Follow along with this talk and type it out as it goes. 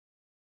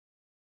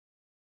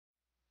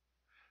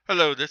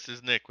Hello, this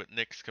is Nick with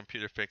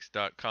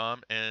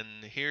nickscomputerfix.com, and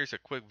here's a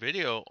quick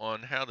video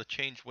on how to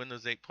change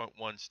Windows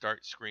 8.1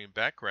 start screen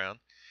background.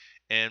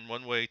 And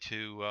one way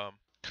to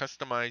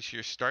customize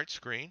your start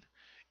screen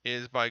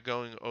is by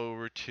going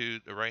over to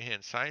the right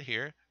hand side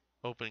here,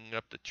 opening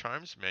up the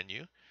Charms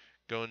menu,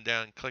 going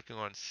down, clicking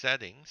on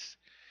Settings,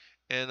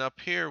 and up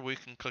here we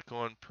can click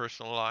on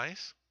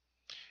Personalize,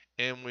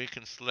 and we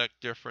can select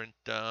different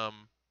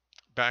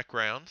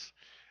backgrounds,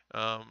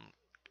 um,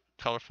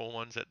 colorful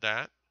ones at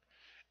that,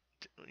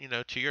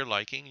 to your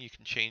liking. You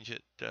can change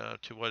it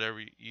to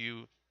whatever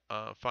you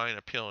find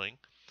appealing.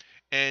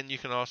 And you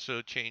can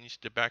also change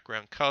the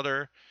background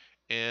color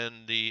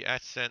and the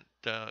accent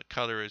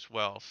color as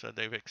well. So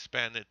they've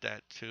expanded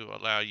that to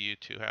allow you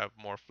to have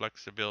more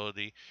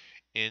flexibility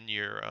in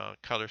your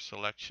color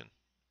selection.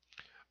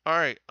 All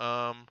right,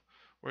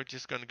 we're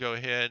just going to go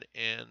ahead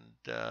and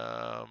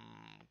go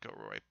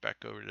right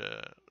back over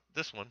to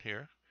this one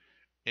here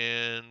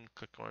and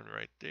click on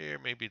right there,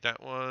 maybe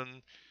that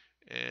one,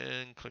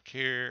 and click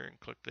here and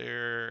click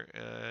there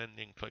and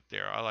then click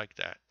there. I like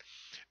that.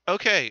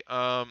 Okay,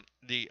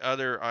 the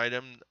other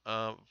item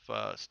of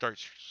start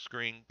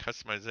screen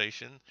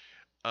customization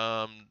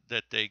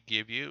that they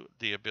give you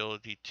the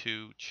ability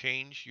to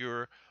change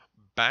your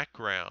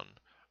background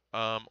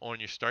on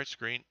your start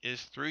screen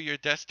is through your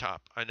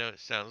desktop. I know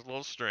it sounds a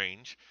little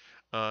strange.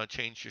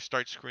 Change your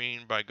start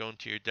screen by going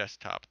to your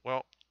desktop.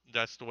 Well,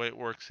 that's the way it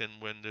works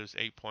in Windows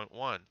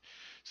 8.1.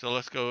 So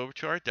let's go over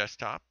to our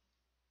desktop.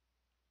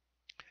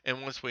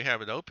 And once we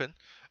have it open,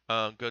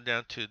 go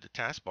down to the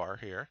taskbar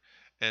here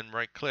and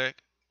right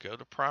click, go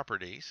to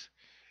properties,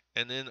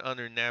 and then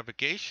under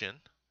navigation,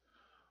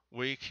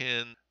 we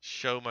can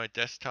show my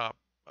desktop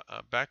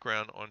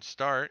background on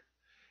start,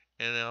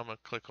 and then I'm going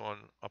to click on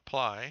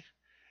apply,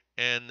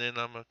 and then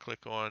I'm going to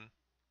click on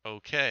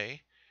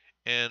OK.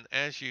 And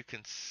as you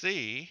can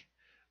see,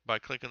 by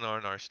clicking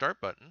on our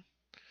start button,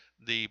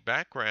 the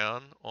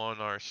background on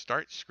our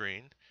start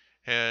screen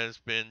has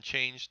been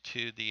changed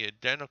to the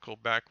identical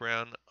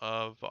background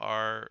of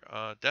our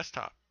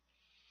desktop.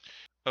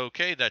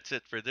 Okay, that's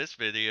it for this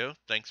video.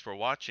 Thanks for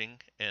watching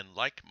and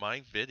like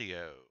my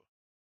video.